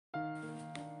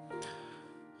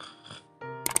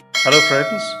Hello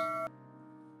friends,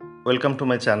 welcome to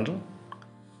my channel.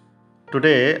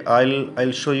 Today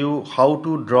I'll show you how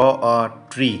to draw a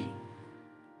tree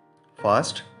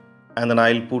first, and then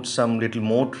I'll put some little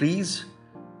more trees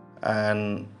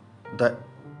and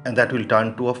that will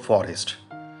turn to a forest.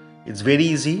 It's very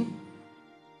easy.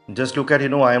 Just look at,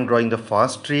 I am drawing the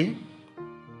first tree.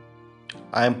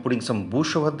 I am putting some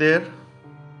bush over there,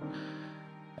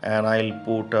 and I'll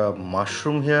put a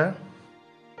mushroom here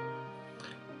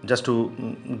just to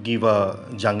give a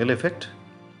jungle effect,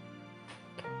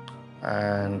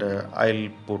 and I'll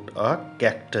put a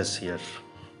cactus here.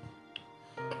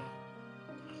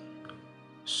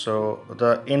 So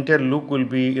the entire look will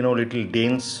be little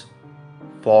dense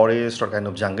forest or kind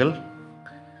of jungle.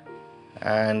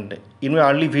 And in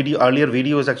my earlier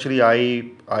videos, actually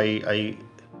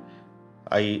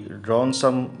I drawn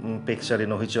some picture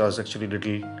which was actually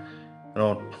little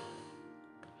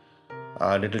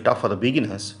little tough for the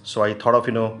beginners, so I thought of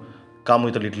come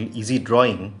with a little easy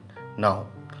drawing now.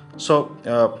 So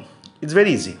it's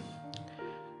very easy.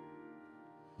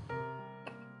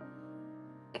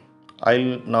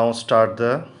 I'll now start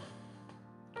the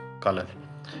color.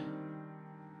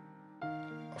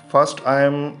 First I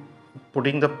am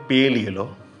putting the pale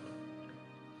yellow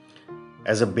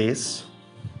as a base.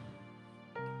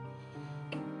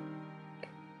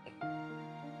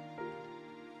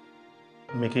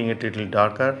 Making it a little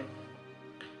darker.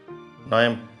 Now I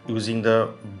am using the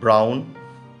brown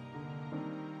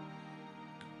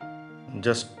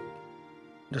just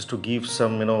to give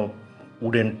some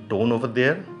wooden tone over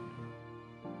there.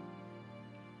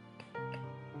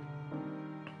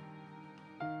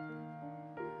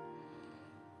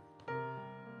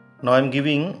 Now I am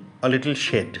giving a little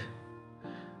shade.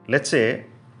 Let's say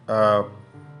the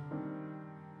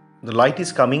light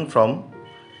is coming from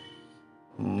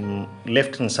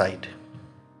left hand side.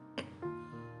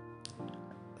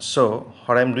 So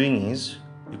what I am doing is,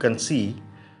 you can see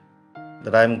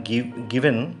that I am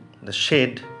given the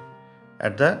shade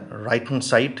at the right hand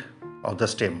side of the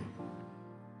stem.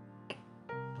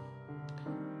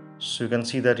 So you can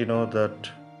see that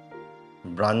that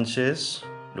branches,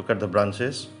 look at the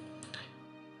branches,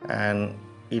 and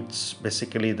it's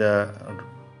basically the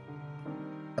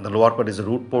lower part is the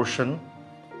root portion.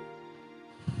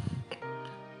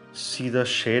 See the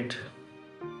shade.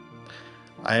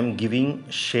 I am giving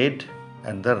shade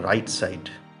at the right side,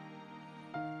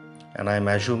 and I am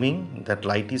assuming that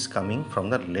light is coming from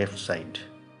the left side.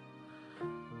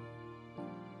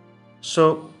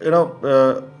 So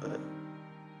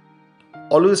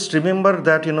always remember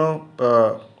that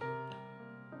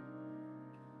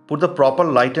put the proper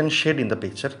light and shade in the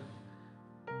picture,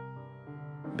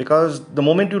 because the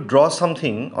moment you draw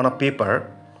something on a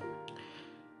paper,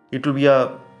 it will be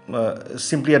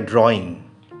simply a drawing.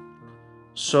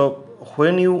 So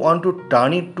when you want to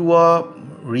turn it to a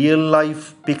real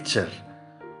life picture,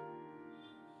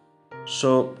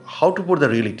 so how to put the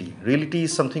reality? Reality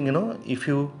is something, if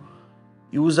you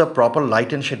use a proper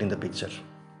light and shade in the picture.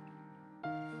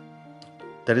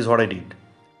 That is what I did.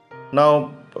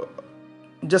 Now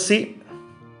just see,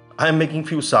 I am making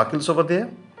few circles over there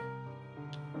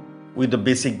with the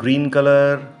basic green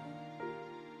color,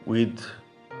 with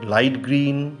light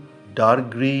green, dark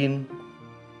green.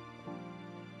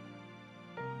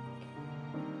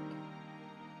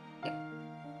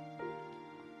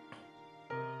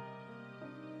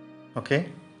 Okay,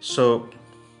 so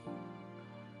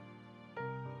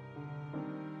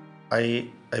I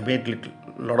made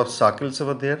a lot of circles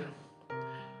over there.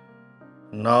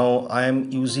 Now I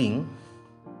am using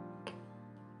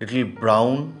little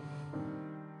brown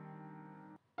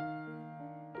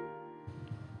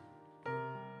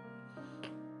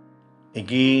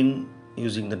again,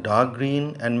 using the dark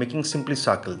green and making simply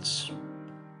circles.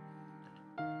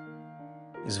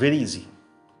 It's very easy,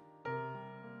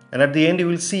 and at the end you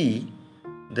will see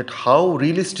that how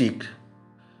realistic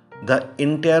the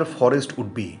entire forest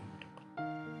would be.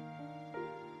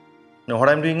 Now what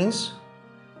I'm doing is,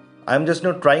 I'm just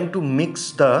now trying to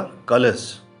mix the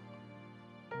colors,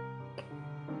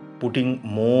 putting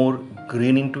more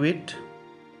green into it.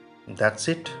 That's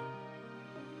it.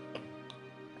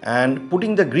 And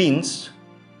putting the greens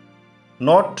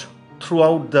not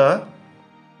throughout the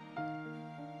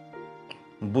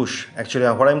bush. Actually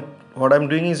what I'm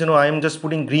doing is I am just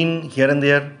putting green here and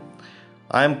there.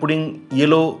 I am putting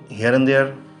yellow here and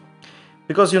there,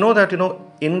 because that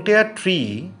entire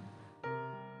tree,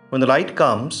 when the light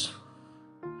comes,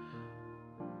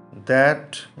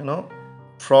 that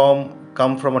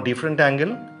come from a different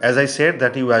angle. As I said,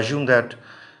 that you assume that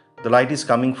the light is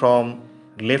coming from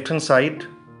left hand side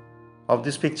of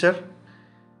this picture.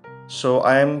 So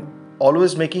I am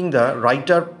always making the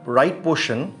right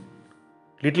portion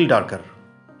little darker.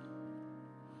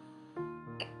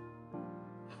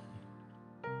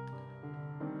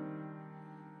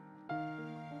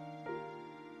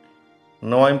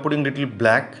 Now I am putting little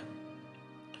black,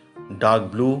 dark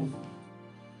blue,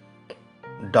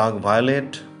 dark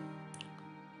violet.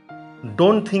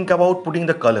 Don't think about putting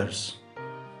the colors.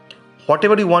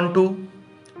 Whatever you want to,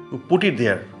 you put it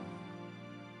there.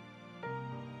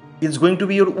 It's going to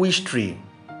be your wish tree.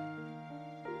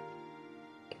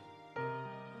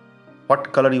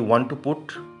 What color you want to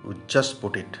put, you just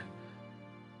put it.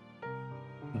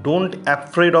 Don't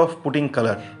afraid of putting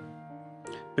color,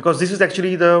 because this is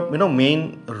actually the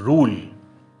main rule.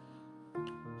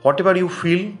 Whatever you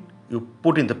feel, you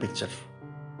put in the picture.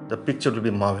 The picture will be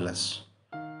marvelous.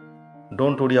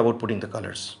 Don't worry about putting the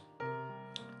colors.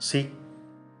 See,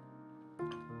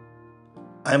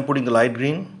 I am putting the light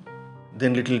green,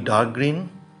 then little dark green.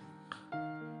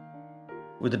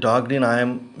 With the dark green, I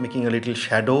am making a little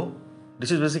shadow.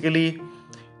 This is basically,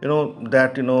 how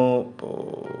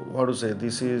to say,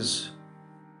 this is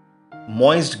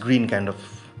moist green kind of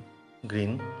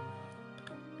green.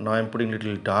 Now I am putting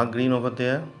little dark green over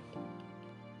there,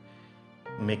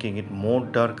 making it more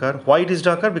darker. Why it is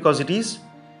darker? Because it is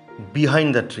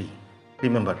behind the tree.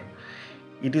 Remember,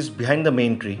 it is behind the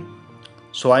main tree.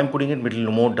 So I am putting it a little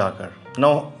more darker.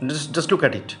 Now just look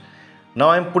at it. Now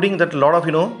I am putting that lot of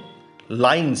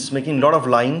lines, making a lot of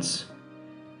lines.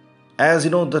 As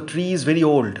the tree is very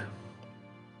old,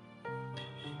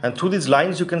 and through these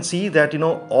lines you can see that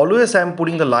always I am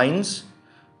putting the lines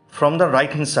from the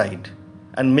right hand side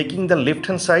and making the left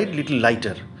hand side little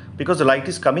lighter, because the light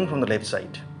is coming from the left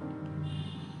side.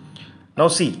 Now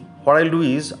see, what I'll do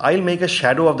is I'll make a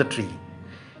shadow of the tree.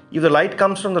 If the light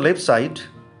comes from the left side,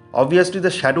 obviously the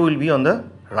shadow will be on the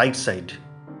right side.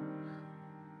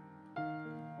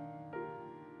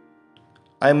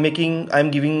 I'm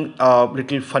giving a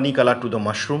little funny color to the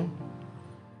mushroom,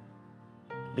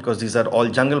 because these are all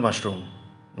jungle mushroom,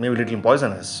 maybe a little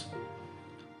poisonous.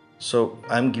 So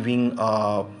I'm giving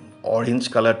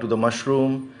orange color to the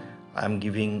mushroom. I'm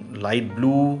giving light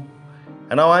blue,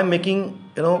 and now I'm making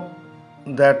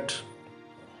that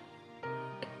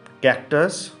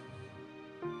cactus.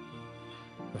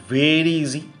 Very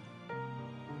easy.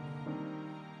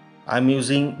 I'm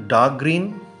using dark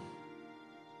green,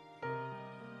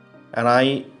 and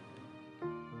I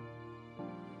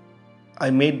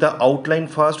made the outline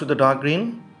first with the dark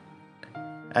green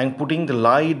and putting the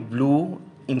light blue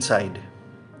inside.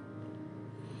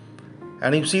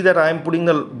 And you see that I am putting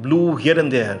the blue here and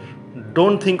there.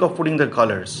 Don't think of putting the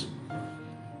colors.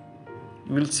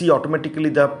 You will see automatically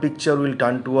the picture will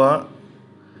turn to a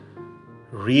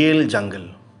real jungle.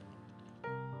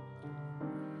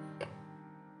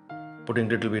 Putting a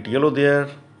little bit yellow there,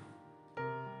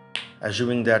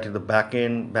 assuming that in the back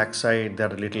side there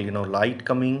are a little light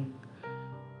coming.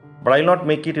 But I'll not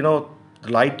make it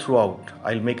light throughout.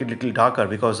 I'll make it a little darker,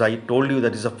 because I told you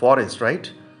that is a forest,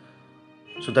 right?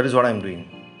 So that is what I'm doing.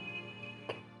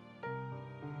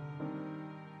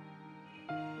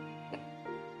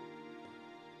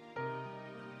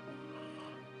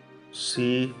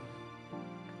 See,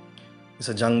 it's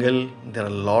a jungle. There are a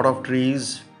lot of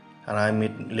trees, and I'm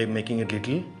making it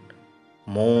little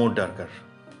more darker.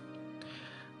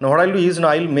 Now what I'll do is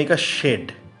I'll make a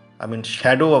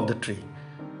shadow of the tree.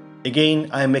 Again,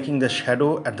 I am making the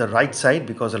shadow at the right side,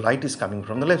 because the light is coming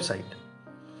from the left side.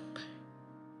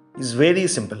 It's very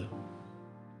simple.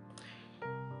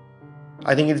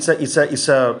 I think it's a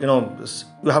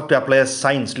you have to apply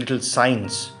little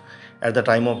science at the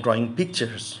time of drawing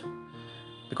pictures,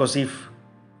 because if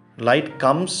light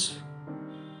comes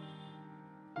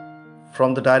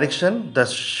from the direction, the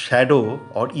shadow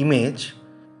or image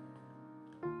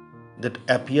that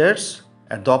appears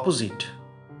at the opposite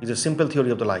is a simple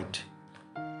theory of the light.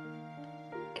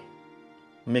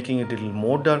 Making it a little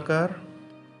more darker.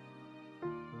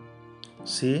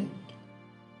 See,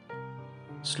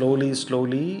 slowly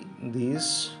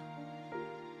this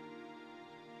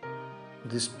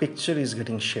picture is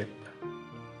getting shape.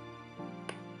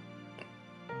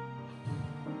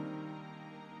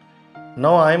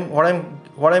 Now I am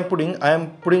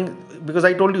putting, because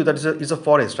I told you that it's a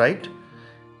forest, right?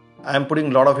 I am putting a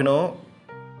lot of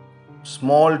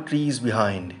small trees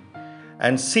behind,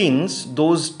 and since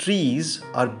those trees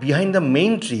are behind the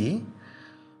main tree,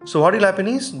 so what will happen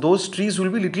is those trees will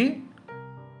be little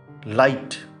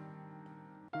light.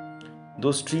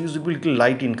 Those trees will be little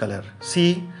light in color.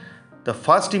 See, the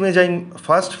first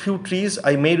few trees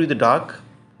I made with the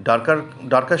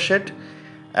darker shade,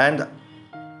 and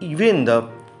even the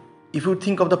if you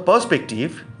think of the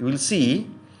perspective, you will see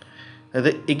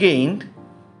that again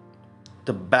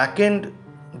the backside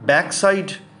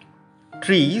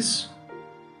trees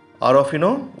are of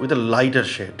with a lighter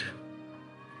shade,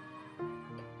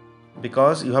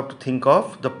 because you have to think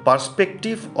of the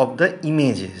perspective of the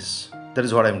images. That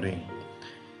is what I'm doing.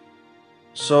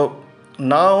 So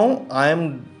now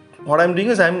what I'm doing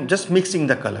is I'm just mixing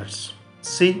the colors.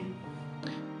 See,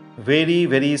 very,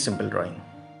 very simple drawing.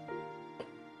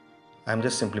 I'm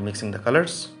just simply mixing the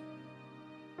colors.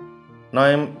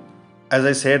 Now as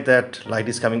I said, that light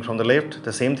is coming from the left,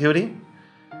 the same theory.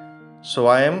 So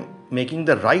I am making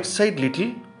the right side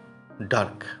little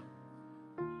dark.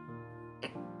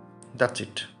 That's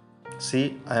it.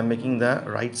 See, I am making the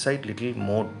right side little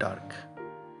more dark.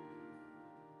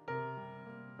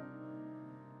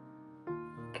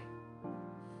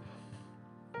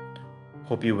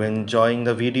 Hope you enjoying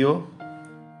the video.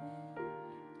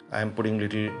 I am putting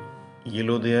little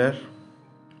yellow there.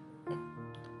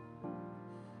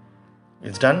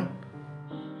 It's done.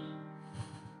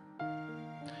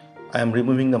 I am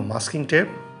removing the masking tape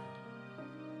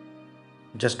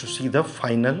just to see the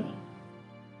final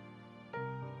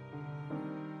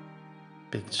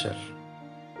picture.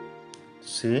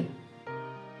 See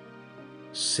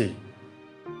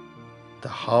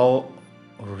how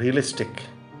realistic.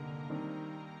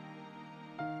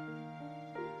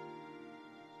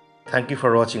 Thank you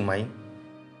for watching my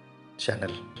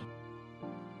channel.